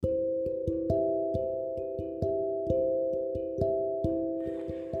My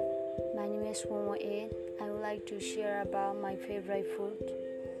name is Momo A. I would like to share about my favorite food.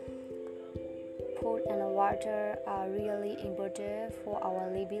 Food and water are really important for our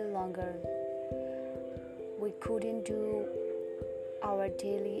living longer. We couldn't do our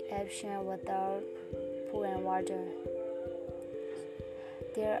daily action without food and water.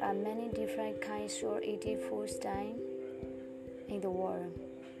 There are many different kinds of eating food styles in the world.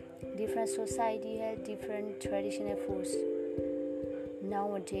 Different society has different traditional foods.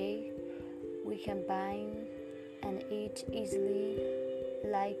 Nowadays, we can buy and eat easily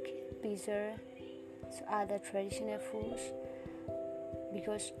like pizza, other traditional foods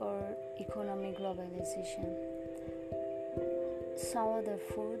because of economic globalization. Some of the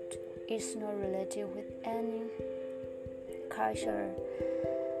food is not related with any culture,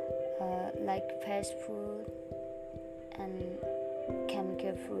 like fast food and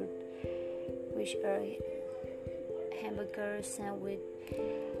chemical food, which are hamburger, sandwich,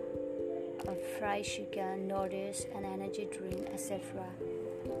 fried chicken, noodles, and energy drink, etc.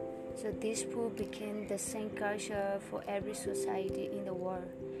 So this food became the same culture for every society in the world.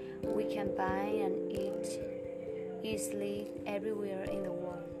 We can buy and eat easily everywhere in the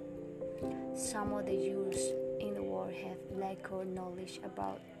world. Some of the youth in the world have lack of knowledge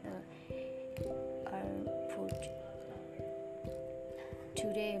about food.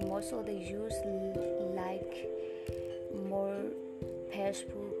 Today, most of the youth like more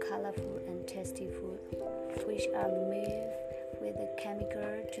peaceful, colorful, and tasty food, which are made with a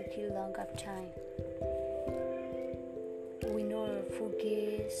chemical to kill long of time. We know food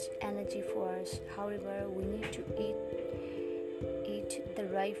gives energy for us. However, we need to eat the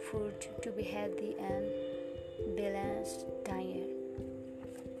right food to be healthy and balanced diet.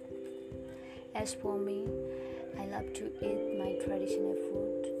 As for me, I love to eat my traditional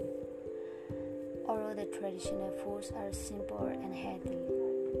food. Although the traditional foods are simple and healthy.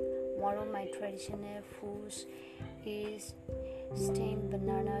 One of my traditional foods is steamed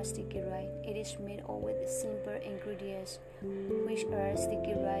banana sticky rice. It is made with simple ingredients, which are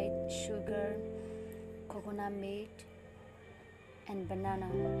sticky rice, sugar, coconut milk, and banana.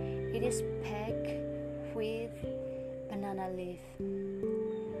 It is packed with banana leaf.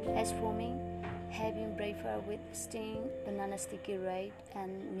 As for me, having breakfast with steamed banana sticky rice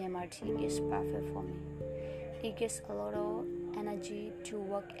and Myanmar tea is perfect for me. It gives a lot of energy to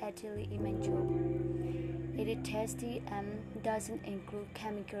work actively in my job. It is tasty and doesn't include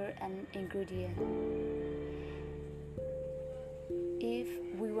chemical and ingredient. If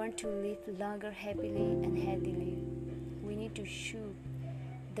we want to live longer happily and healthily, we need to choose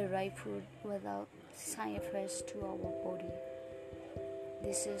the right food without side effects to our body.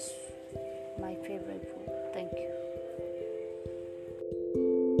 This is my favorite food. Thank you.